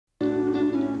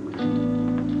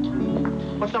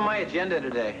What's on my agenda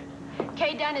today?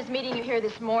 Kay Dunne is meeting you here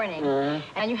this morning.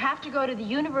 And you have to go to the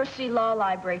University Law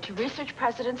Library to research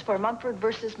precedents for Mumford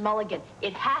versus Mulligan.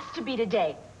 It has to be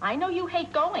today. I know you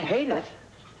hate going. Hate it?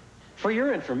 For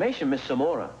your information, Miss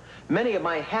Zamora, many of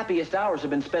my happiest hours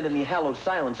have been spent in the hallowed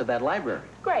silence of that library.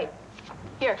 Great.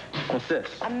 Here. What's this?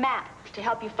 A map to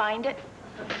help you find it.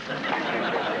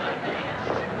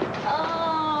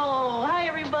 Oh, hi,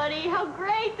 everybody. How great.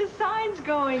 The sign's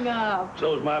going up.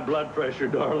 So's my blood pressure,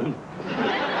 darling.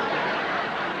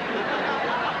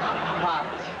 Pop,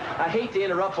 I hate to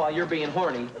interrupt while you're being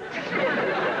horny.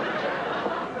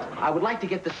 I would like to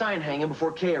get the sign hanging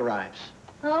before Kay arrives.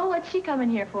 Oh, what's she coming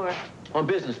here for? On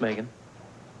business, Megan.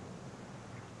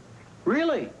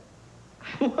 Really?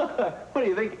 What do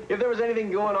you think? If there was anything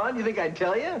going on, you think I'd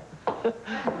tell you?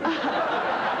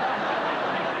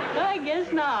 I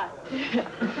guess not.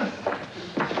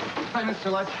 Hi,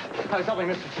 Mr. Lutz. I was helping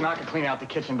Mr. Tanaka clean out the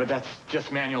kitchen, but that's just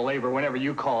manual labor. Whenever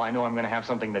you call, I know I'm going to have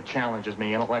something that challenges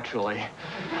me intellectually.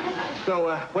 So,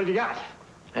 what have you got?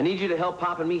 I need you to help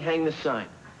Pop and me hang this sign.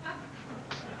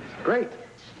 Great.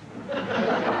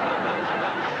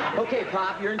 Okay,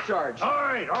 Pop, you're in charge. All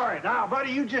right. Now,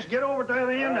 buddy, you just get over to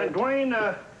the end, and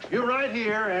Dwayne, you're right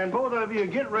here, and both of you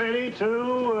get ready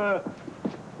to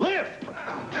lift.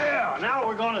 Yeah, now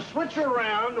we're going to switch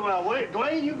around. Well, wait,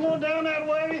 Dwayne, you going down that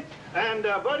way, and,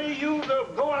 buddy, you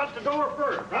go out the door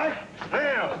first, right?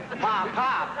 Now. Pop,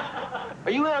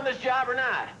 are you in on this job or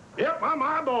not? Yep, I'm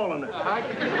eyeballing it. I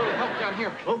can use a little help down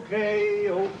here. Okay.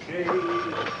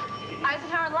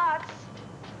 Eisenhower Lutz.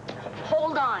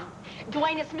 Hold on.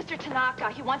 Dwayne, it's Mr. Tanaka.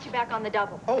 He wants you back on the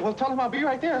double. Oh, well, tell him I'll be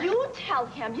right there. You tell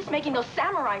him. He's making those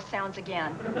samurai sounds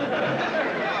again.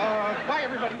 Bye,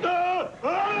 everybody.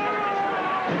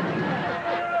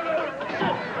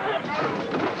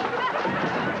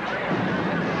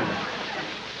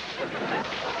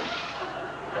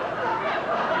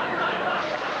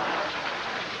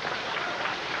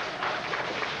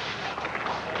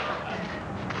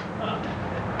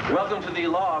 Welcome to the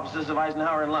law offices of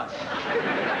Eisenhower and Lutz.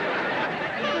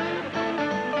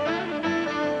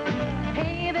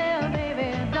 Hey there,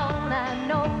 baby, don't I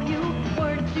know you?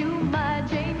 Weren't you my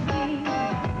James Dean?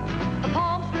 A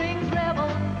Palm Springs rebel,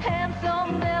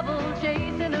 handsome devil,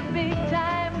 chasing a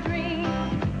big-time dream.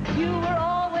 You were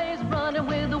always running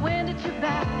with the wind at your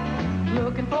back,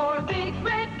 looking for a big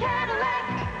red Cadillac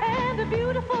and a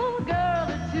beautiful girl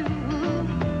or two.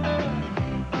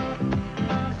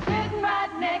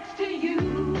 Next to you.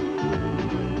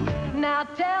 Now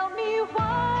tell me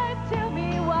why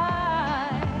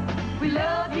we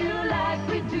love you like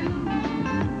we do.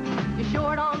 You're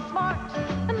short on smart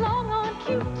and long on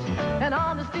cute, and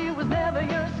honesty was never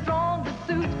your strongest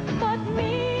suit. But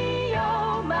me,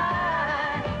 oh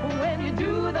my, when you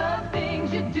do the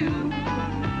things you do,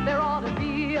 there ought to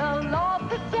be a law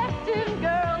protecting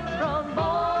girls from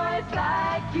boys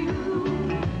like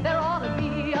you. There ought to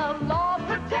be a law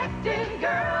protecting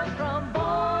girls from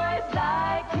boys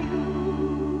like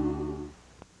you.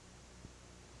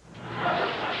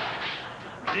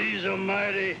 Geez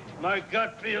almighty, my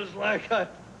gut feels like I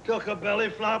took a belly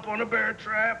flop on a bear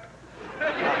trap.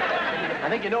 I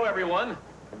think you know everyone.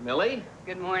 Millie?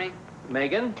 Good morning.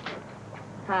 Megan?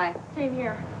 Hi. Same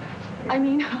here. I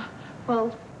mean,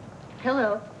 well,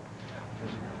 hello.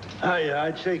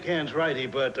 I'd shake hands righty,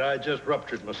 but I just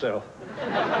ruptured myself.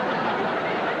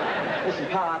 Listen,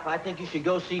 Pop, I think you should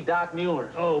go see Doc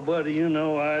Mueller. Oh, buddy, you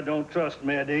know I don't trust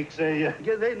medics.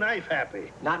 They knife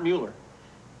happy. Not Mueller.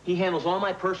 He handles all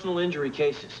my personal injury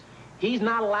cases. He's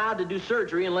not allowed to do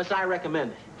surgery unless I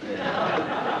recommend it.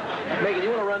 Megan, you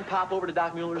want to run Pop over to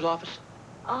Doc Mueller's office?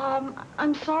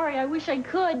 I'm sorry, I wish I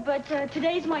could, but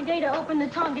today's my day to open the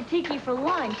Tonga Tiki for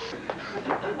lunch.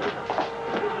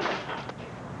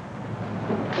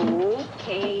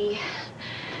 Okay.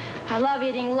 I love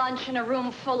eating lunch in a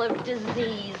room full of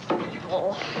diseased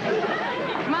people.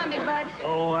 Come on, big bud.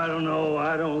 Oh, I don't know.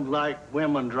 I don't like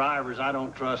women drivers. I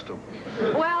don't trust them.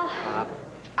 Well,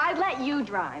 I'd let you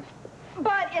drive.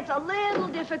 But it's a little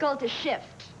difficult to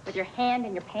shift with your hand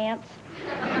in your pants.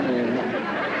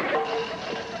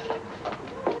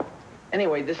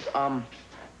 Anyway, this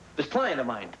client of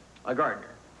mine, a gardener,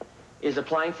 is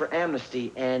applying for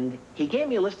amnesty, and he gave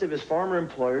me a list of his former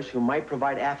employers who might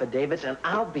provide affidavits, and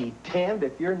I'll be damned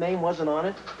if your name wasn't on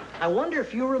it. I wonder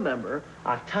if you remember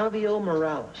Octavio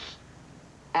Morales.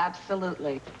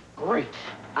 Absolutely. Great.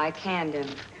 I canned him.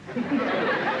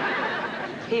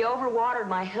 He overwatered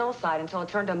my hillside until it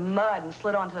turned to mud and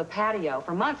slid onto the patio.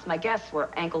 For months, my guests were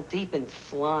ankle deep in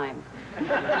slime.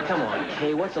 Come on,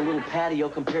 Kay, what's a little patio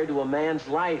compared to a man's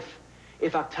life?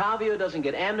 If Octavio doesn't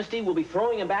get amnesty, we'll be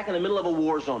throwing him back in the middle of a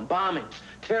war zone. Bombings,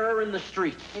 terror in the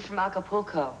streets. He's from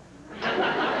Acapulco.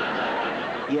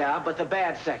 Yeah, but the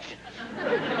bad section.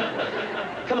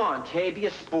 Come on, Kay, be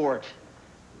a sport.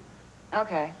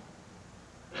 Okay.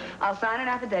 I'll sign an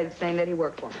affidavit saying that he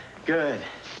worked for me. Good.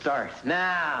 Start.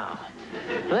 Now,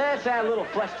 let's add a little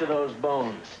flesh to those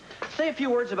bones. Say a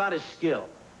few words about his skill.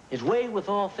 His way with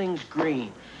all things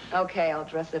green. Okay, I'll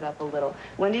dress it up a little.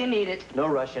 When do you need it? No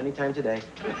rush, anytime today.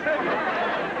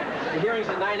 The hearing's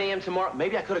at 9 a.m. tomorrow.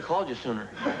 Maybe I could have called you sooner.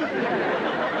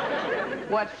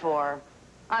 What for?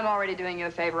 I'm already doing you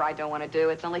a favor I don't want to do.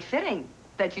 It's only fitting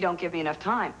that you don't give me enough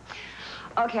time.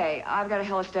 Okay, I've got a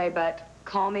hellish day, but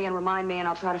call me and remind me, and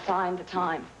I'll try to find the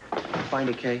time. Find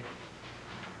it, Kay.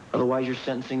 Otherwise, you're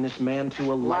sentencing this man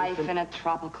to a life in a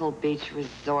tropical beach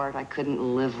resort. I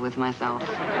couldn't live with myself.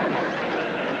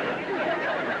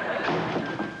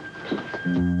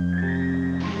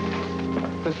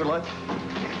 Mr. Lutz?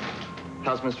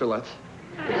 How's Mr. Lutz?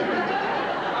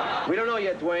 We don't know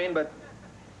yet, Dwayne, but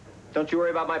don't you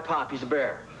worry about my pop. He's a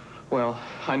bear. Well,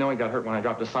 I know he got hurt when I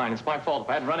dropped the sign. It's my fault if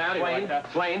I hadn't run out of here like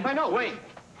that. Dwayne. I know. Dwayne.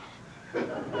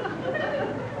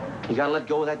 You gotta let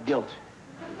go of that guilt.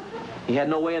 He had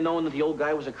no way of knowing that the old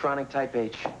guy was a chronic type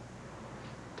H.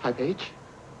 Type H?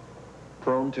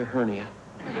 Prone to hernia.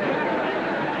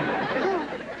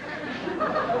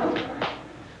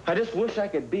 I just wish I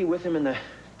could be with him in the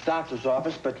doctor's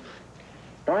office, but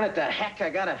darn it, the heck, I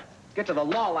gotta get to the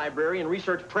law library and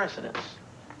research precedents.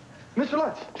 Mr.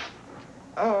 Lutz,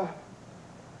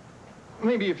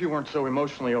 maybe if you weren't so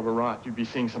emotionally overwrought, you'd be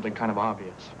seeing something kind of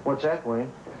obvious. What's that,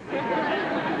 Wayne?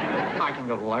 I can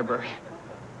go to the library.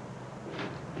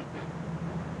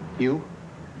 You?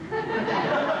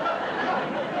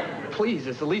 Please,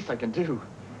 it's the least I can do.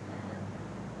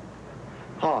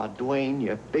 Aw, Dwayne,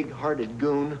 you big-hearted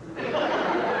goon.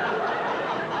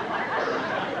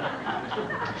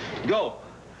 Go.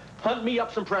 Hunt me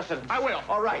up some precedents. I will.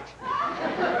 All right.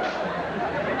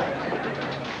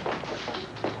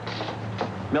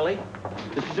 Millie,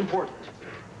 this is important.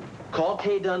 Call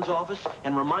Kay Dunn's office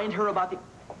and remind her about the...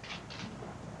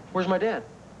 Where's my dad?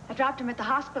 I dropped him at the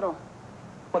hospital.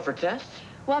 What, for tests?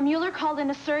 Well, Mueller called in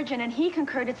a surgeon, and he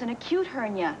concurred it's an acute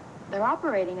hernia. They're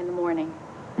operating in the morning.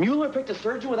 Mueller picked a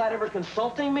surgeon without ever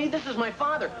consulting me? This is my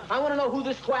father. I want to know who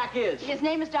this quack is. His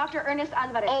name is Dr. Ernest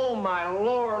Alvarez. Oh, my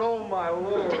Lord. Oh, my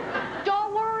Lord.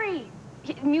 Don't worry.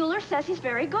 Mueller says he's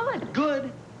very good.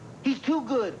 Good? He's too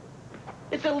good.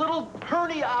 It's a little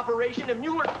hernia operation, and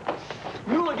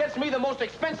Mueller gets me the most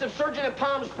expensive surgeon in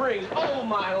Palm Springs. Oh,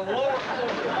 my Lord.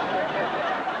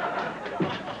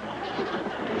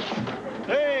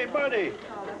 Hey, buddy.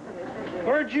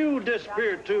 Where'd you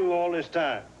disappear to all this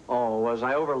time? Oh, was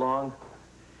I over long?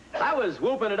 I was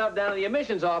whooping it up down at the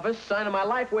admissions office, signing my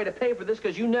life away to pay for this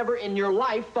because you never in your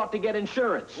life thought to get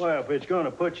insurance. Well, if it's going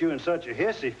to put you in such a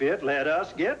hissy fit, let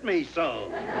us get me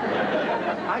some.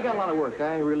 I got a lot of work.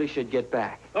 I really should get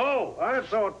back. Oh, I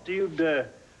thought you'd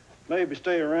maybe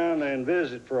stay around and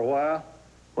visit for a while.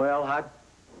 Well,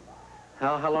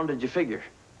 how long did you figure?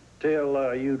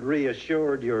 Till you'd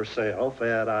reassured yourself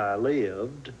that I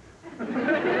lived.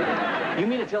 You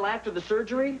mean until after the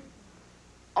surgery?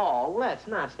 Oh, let's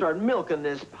not start milking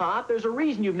this pot. There's a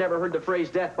reason you've never heard the phrase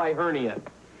death by hernia.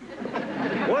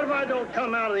 What if I don't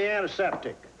come out of the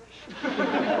antiseptic?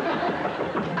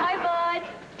 Hi, Bud.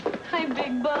 Hi,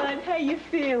 Big Bud. How you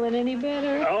feeling? Any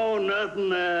better? Oh,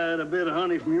 nothing a bit of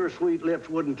honey from your sweet lips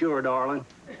wouldn't cure, darling.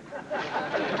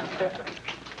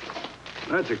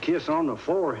 That's a kiss on the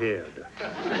forehead.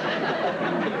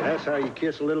 That's how you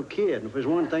kiss a little kid. And if there's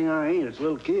one thing I ain't, it's a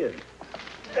little kid.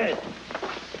 Hey,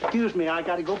 excuse me, I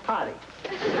gotta go potty.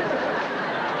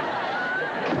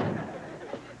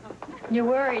 You're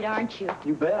worried, aren't you?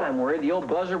 You bet I'm worried. The old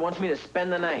buzzer wants me to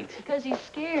spend the night. Because he's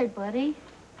scared, buddy.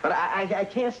 But I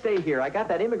can't stay here. I got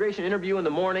that immigration interview in the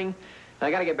morning. And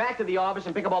I gotta get back to the office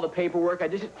and pick up all the paperwork.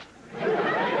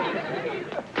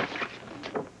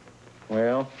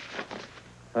 Well,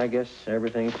 I guess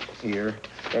everything's here,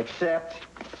 except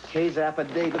Kay's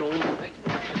affidavit.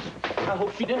 I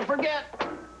hope she didn't forget.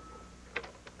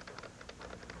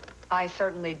 I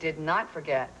certainly did not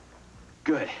forget.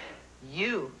 Good.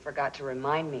 You forgot to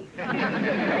remind me.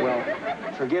 Well,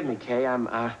 forgive me, Kay. I'm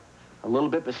a little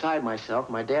bit beside myself.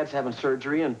 My dad's having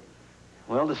surgery, and,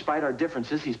 well, despite our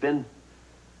differences, he's been,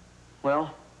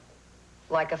 well...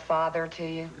 Like a father to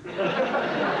you?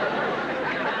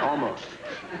 Almost.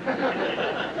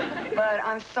 But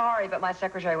I'm sorry, but my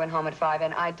secretary went home at 5,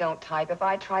 and I don't type. If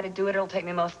I try to do it, it'll take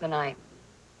me most of the night.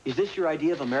 Is this your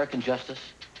idea of American justice?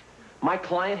 My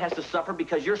client has to suffer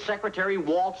because your secretary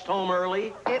waltzed home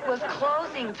early? It was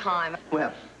closing time.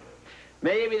 Well,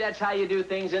 maybe that's how you do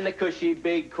things in the cushy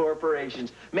big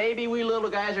corporations. Maybe we little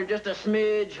guys are just a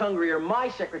smidge hungrier. My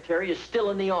secretary is still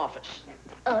in the office.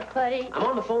 Buddy. I'm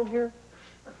on the phone here.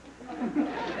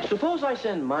 Suppose I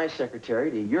send my secretary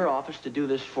to your office to do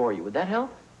this for you. Would that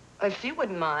help? If she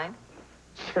wouldn't mind.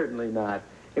 Certainly not.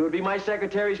 It would be my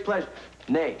secretary's pleasure,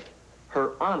 nay,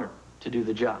 her honor to do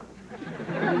the job.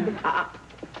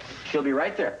 She'll be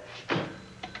right there.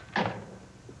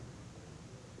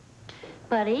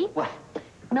 Buddy? What?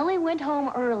 Millie went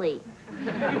home early.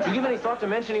 Did you give any thought to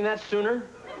mentioning that sooner?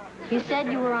 You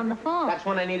said you were on the phone. That's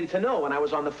when I needed to know, when I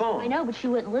was on the phone. I know, but she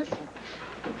wouldn't listen.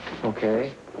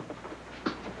 Okay.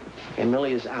 And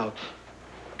Millie is out.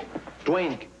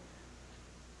 Dwayne.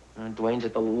 Dwayne's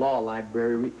at the law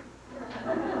library.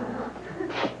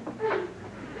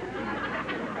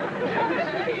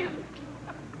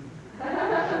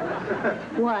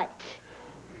 What?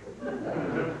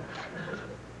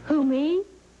 Who, me?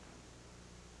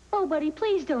 Oh, buddy,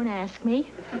 please don't ask me.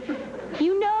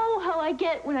 You know how I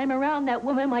get when I'm around that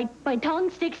woman. My tongue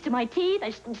sticks to my teeth.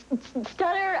 I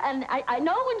stutter, and I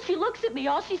know when she looks at me,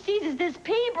 all she sees is this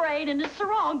pea brain and it's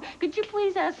wrong. Could you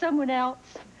please ask someone else?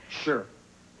 Sure.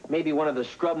 Maybe one of the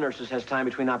scrub nurses has time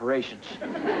between operations.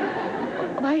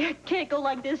 I can't go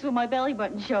like this with my belly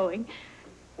button showing.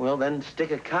 Well, then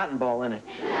stick a cotton ball in it.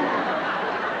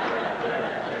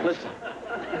 Listen,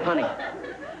 honey.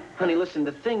 Honey, listen,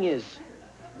 the thing is,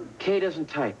 Kay doesn't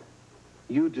type.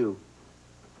 You do.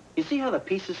 You see how the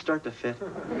pieces start to fit?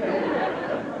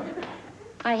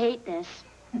 I hate this.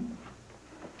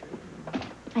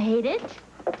 I hate it.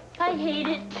 I hate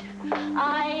it.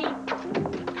 I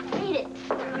hate it.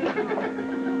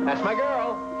 That's my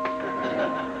girl.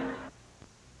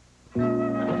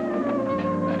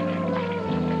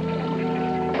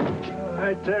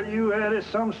 I tell you, that is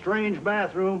some strange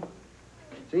bathroom.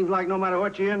 Seems like no matter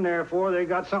what you're in there for, they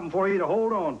got something for you to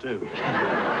hold on to.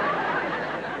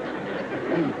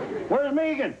 Where's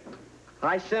Megan?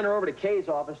 I sent her over to Kay's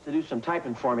office to do some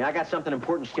typing for me. I got something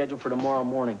important scheduled for tomorrow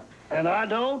morning. And I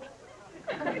don't?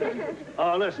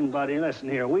 Oh, listen, buddy, listen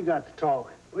here. We got to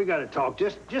talk. We got to talk,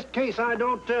 just in case I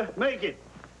don't make it.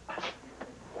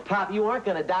 Pop, you aren't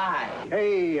gonna die.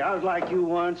 Hey, I was like you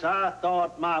once. I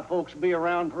thought my folks would be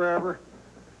around forever.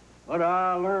 But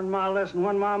I learned my lesson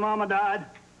when my mama died.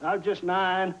 I was just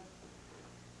 9.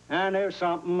 And there's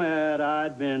something that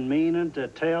I'd been meaning to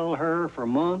tell her for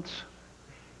months.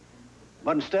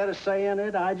 But instead of saying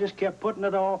it, I just kept putting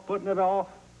it off,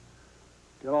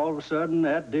 till all of a sudden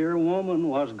that dear woman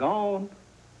was gone.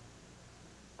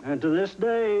 And to this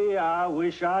day, I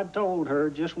wish I'd told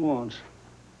her just once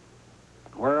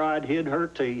where I'd hid her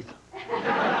teeth.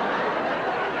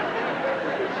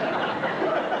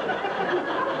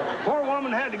 Poor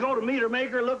woman had to go to meet her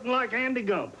maker looking like Andy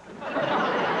Gump.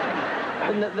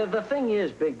 And the thing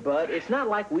is, Big Bud, it's not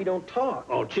like we don't talk.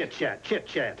 Oh, chit-chat,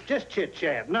 just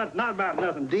chit-chat. Not about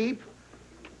nothing deep.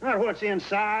 Not what's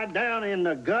inside, down in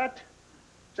the gut.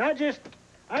 So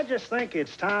I just think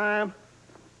it's time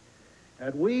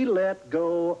that we let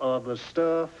go of the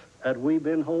stuff that we've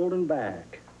been holding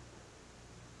back.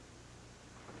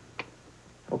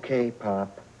 Okay,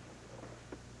 Pop.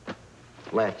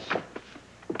 Let's.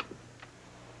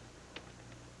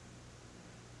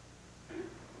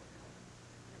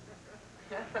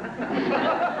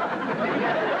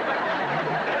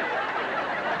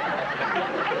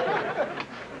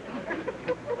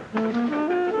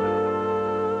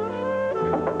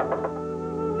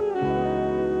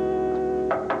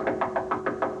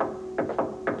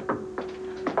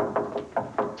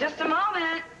 Just a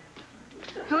moment.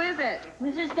 Who is it?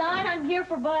 Mrs. Dunne, I'm here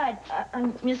for Bud.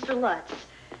 I'm Mr. Lutz.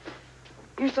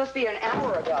 You're supposed to be here an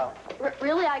hour ago.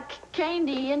 Really, I came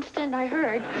the instant I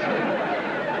heard.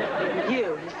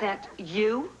 You? He sent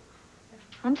you?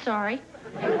 I'm sorry.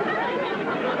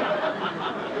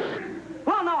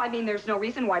 Well, no, I mean, there's no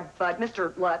reason why Bud,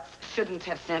 Mr. Lutz, shouldn't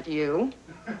have sent you.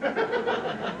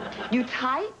 You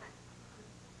type?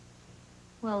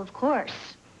 Well, of course.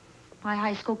 My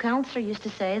high school counselor used to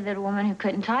say that a woman who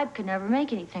couldn't type could never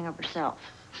make anything of herself.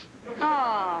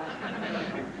 Oh,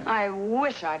 I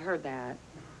wish I'd heard that.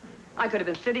 I could have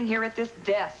been sitting here at this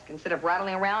desk instead of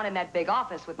rattling around in that big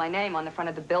office with my name on the front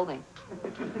of the building.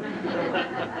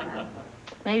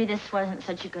 Maybe this wasn't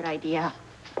such a good idea.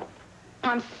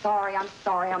 I'm sorry.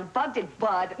 I'm bugged at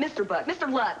Bud, Mr.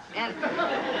 Lutz, and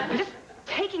I'm just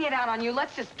taking it out on you.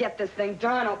 Let's just get this thing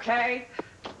done, okay?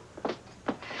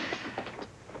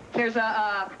 There's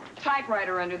a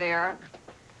typewriter under there.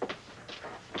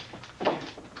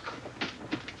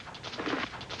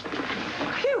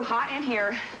 Phew. hot in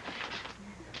here.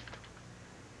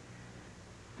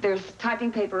 There's typing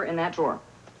paper in that drawer.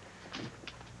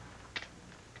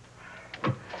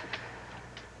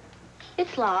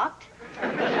 It's locked.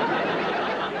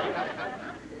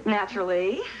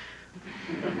 Naturally.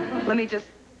 Let me just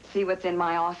see what's in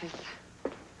my office.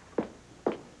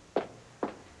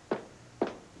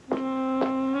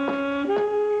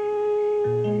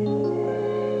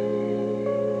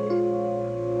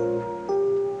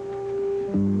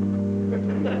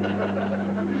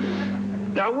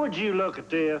 Now, would you look at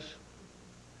this?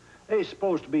 They're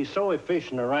supposed to be so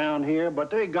efficient around here, but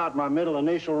they got my middle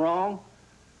initial wrong.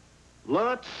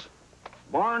 Lutz,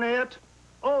 Barnett,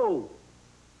 oh.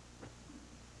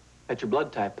 That's your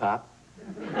blood type, Pop.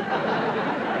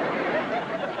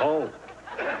 Oh.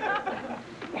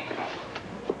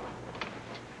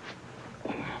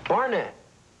 Barnett.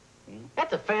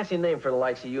 That's a fancy name for the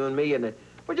likes of you and me, isn't it?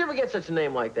 Where'd you ever get such a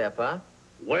name like that, Pop?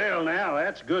 Well, now,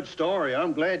 that's a good story.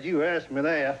 I'm glad you asked me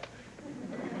that.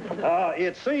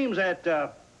 It seems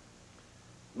that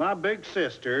my big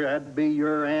sister, that'd be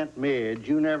your Aunt Midge,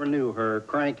 you never knew her,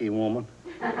 cranky woman.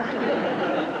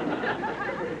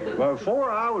 But before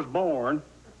I was born,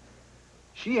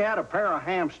 she had a pair of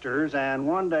hamsters, and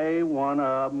one day one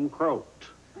of them croaked.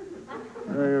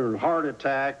 A heart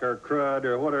attack or crud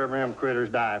or whatever them critters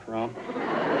die from. You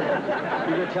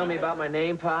gonna tell me about my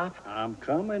name, Pop? I'm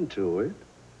coming to it.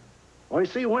 Well, you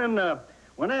see, when that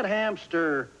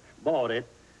hamster bought it,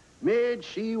 Midge,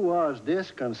 she was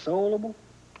disconsolable,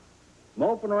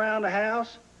 moping around the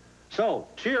house. So,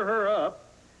 cheer her up.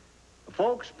 The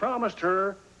folks promised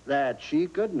her that she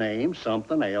could name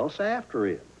something else after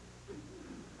it.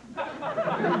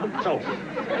 So,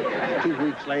 2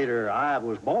 weeks later, I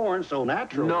was born, so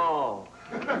naturally. No.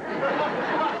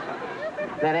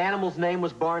 That animal's name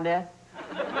was Barnett?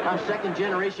 Our second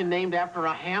generation named after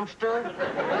a hamster?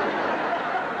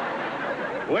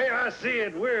 The way I see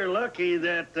it, we're lucky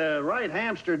that the right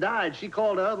hamster died. She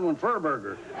called the other one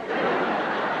Furburger.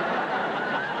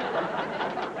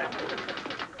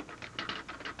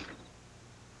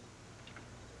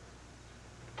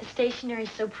 The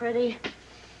stationery's so pretty.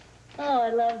 Oh,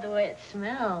 I love the way it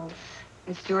smells.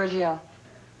 It's Giorgio.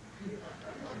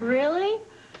 Really?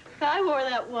 I wore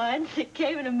that once. It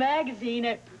came in a magazine.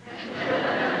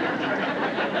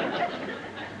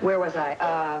 Where was I?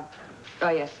 Oh,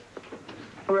 yes.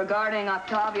 Regarding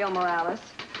Octavio Morales.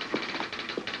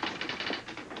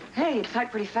 Hey, you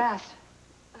typed pretty fast.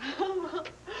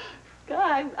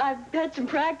 God, I've had some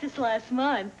practice last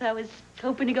month. I was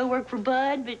hoping to go work for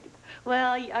Bud, but,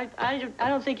 well, I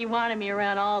don't think he wanted me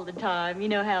around all the time. You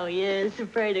know how he is,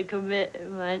 afraid of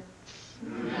commitment.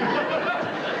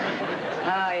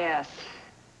 Oh, yes.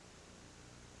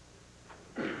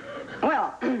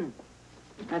 Well,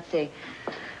 let's see.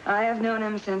 I have known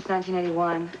him since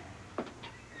 1981.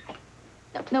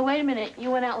 No, wait a minute. You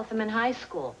went out with him in high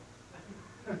school.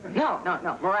 No,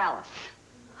 Morales.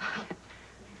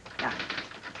 Yeah.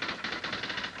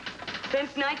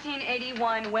 Since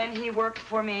 1981, when he worked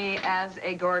for me as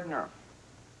a gardener.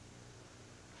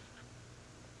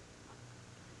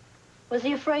 Was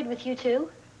he afraid with you,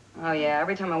 too? Oh, yeah.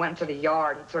 Every time I went into the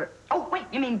yard, he'd sort of... Oh, wait,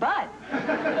 you mean Bud?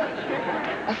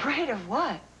 Afraid of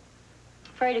what?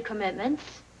 Afraid of commitments.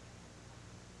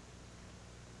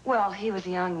 Well, he was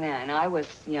young then. I was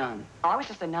young. I was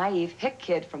just a naive hick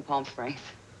kid from Palm Springs.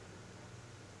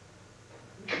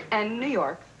 And New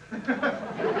York.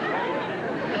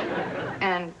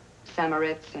 And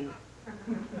Samaritz and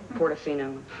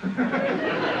Portofino.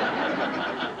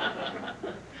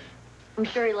 I'm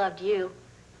sure he loved you.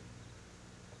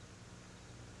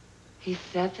 He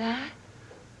said that?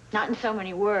 Not in so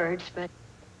many words, but...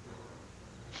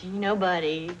 You know,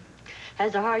 Buddy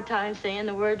has a hard time saying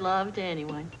the word love to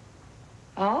anyone.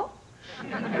 Oh?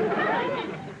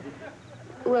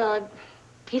 Well,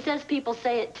 he says people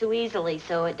say it too easily,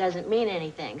 so it doesn't mean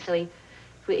anything. So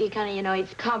he kind of, you know, he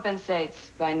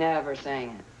compensates by never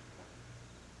saying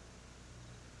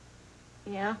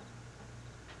it. Yeah?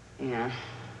 Yeah.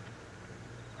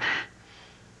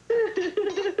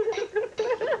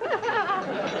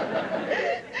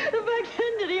 Back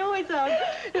then, did he always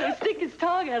stick his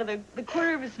tongue out of the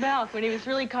corner of his mouth when he was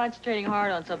really concentrating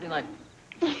hard on something like...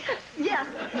 Yes.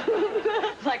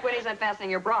 It's like when he's unfastening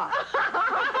your bra.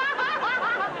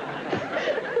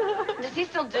 Does he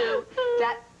still do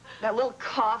that little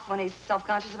cough when he's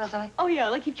self-conscious about something? Oh, yeah,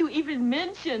 like if you even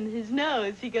mention his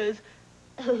nose, he goes...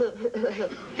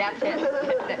 That's it.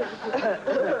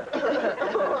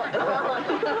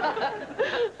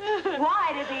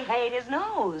 Why does he hate his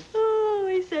nose? Oh,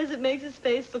 he says it makes his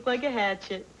face look like a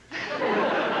hatchet.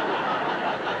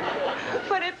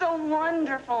 But it's a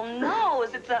wonderful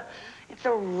nose. It's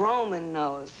a Roman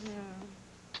nose. Yeah.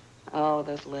 Oh,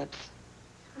 those lips.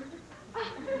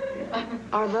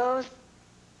 Are those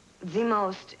the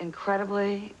most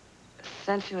incredibly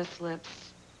sensuous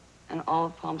lips in all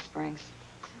of Palm Springs?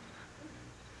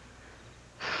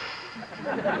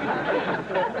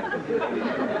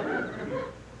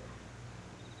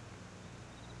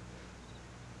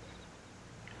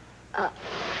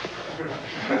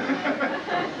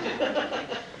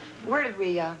 Where did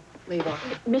we leave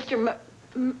off? Mr.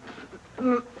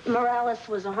 Morales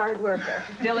was a hard worker.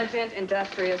 Diligent,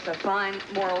 industrious, a fine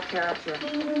moral character.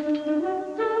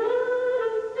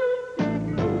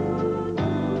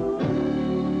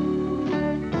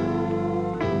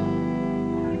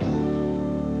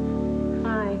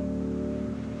 Hi.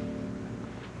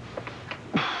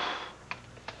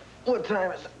 What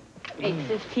time is it?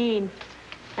 8:15.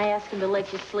 I asked him to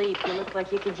let you sleep. You look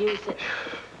like you could use it.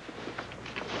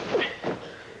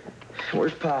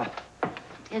 Where's Pop?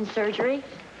 In surgery.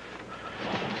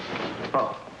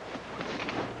 Oh.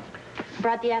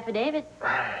 Brought the affidavit.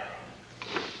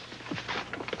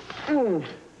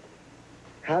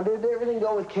 How did everything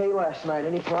go with Kay last night?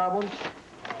 Any problems?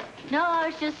 No, I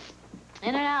was just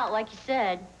in and out, like you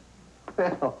said.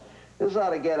 Well, this ought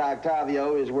to get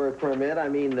Octavio his work permit. I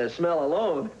mean, the smell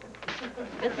alone.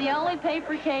 It's the only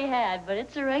paper Kay had, but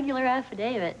it's a regular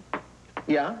affidavit.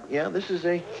 Yeah, this is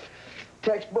a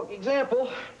textbook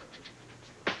example.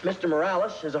 Mr.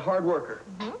 Morales is a hard worker.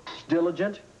 He's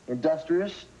diligent,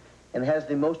 industrious, and has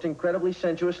the most incredibly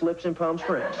sensuous lips in Palm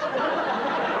Springs.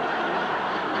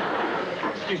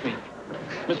 Excuse me.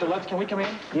 Mr. Lutz, can we come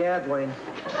in? Yeah, Dwayne.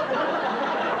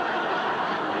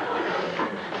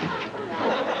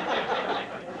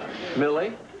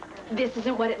 Millie? This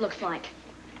isn't what it looks like.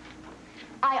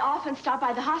 I often stop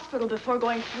by the hospital before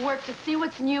going to work to see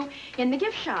what's new in the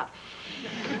gift shop.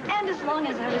 And as long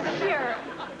as I was here...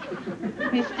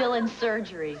 He's still in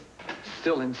surgery.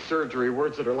 Still in surgery.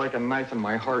 Words that are like a knife in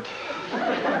my heart.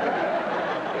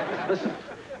 Listen,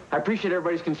 I appreciate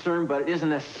everybody's concern, but it isn't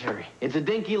necessary. It's a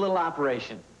dinky little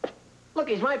operation. Look,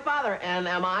 he's my father, and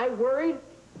am I worried?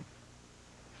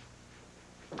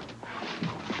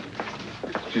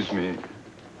 Excuse me.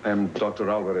 I am Dr.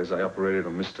 Alvarez. I operated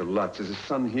on Mr. Lutz. Is his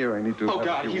son here? I need to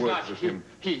have a few words with him.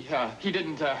 He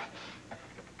didn't,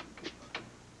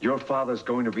 Your father's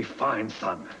going to be fine,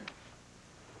 son.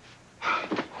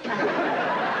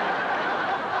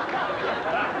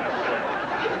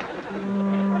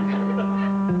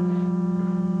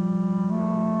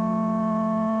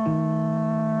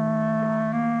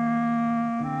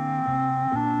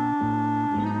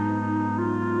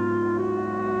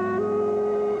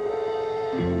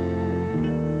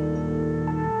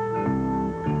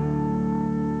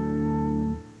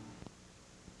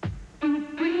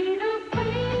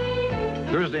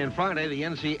 Thursday and Friday, the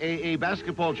NCAA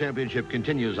Basketball Championship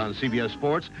continues on CBS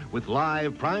Sports with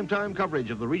live primetime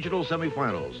coverage of the regional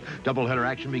semifinals. Doubleheader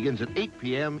action begins at 8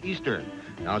 p.m. Eastern.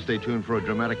 Now stay tuned for a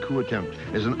dramatic coup attempt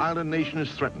as an island nation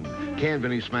is threatened. Can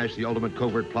Vinny smash the ultimate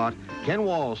covert plot? Ken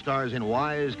Wall stars in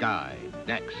Wise Guy.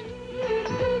 Next.